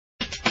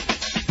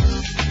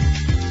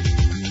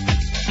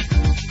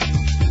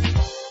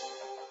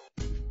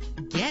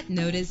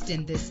noticed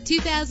in this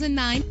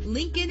 2009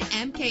 Lincoln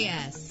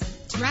MKS.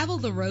 Travel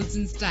the roads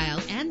in style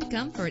and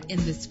comfort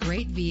in this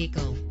great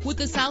vehicle.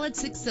 With a solid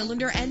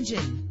 6-cylinder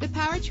engine, the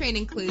powertrain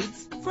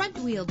includes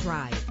front-wheel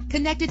drive,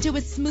 connected to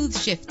a smooth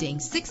shifting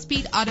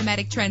 6-speed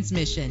automatic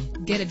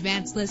transmission. Get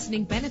advanced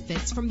listening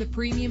benefits from the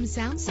premium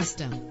sound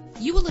system.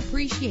 You will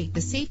appreciate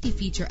the safety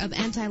feature of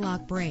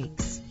anti-lock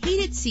brakes.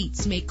 Heated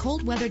seats make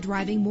cold weather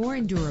driving more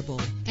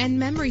endurable, and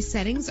memory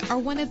settings are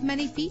one of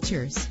many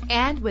features.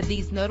 And with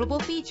these notable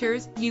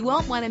features, you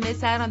won't want to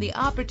miss out on the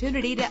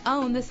opportunity to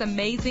own this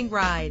amazing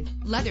ride.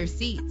 Leather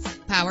seats,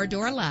 power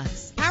door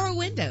locks, power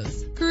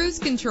windows, cruise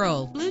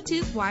control,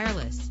 Bluetooth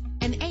wireless,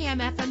 an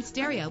AM/FM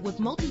stereo with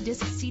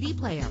multi-disc CD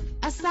player,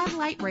 a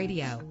satellite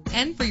radio.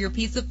 And for your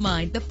peace of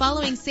mind, the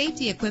following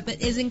safety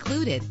equipment is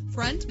included: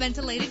 front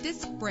ventilated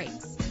disc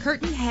brakes,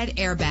 curtain head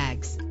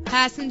airbags,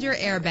 passenger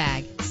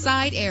airbag,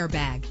 side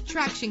airbag,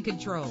 traction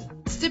control,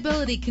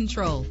 stability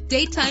control,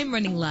 daytime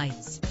running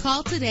lights.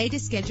 Call today to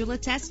schedule a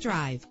test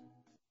drive.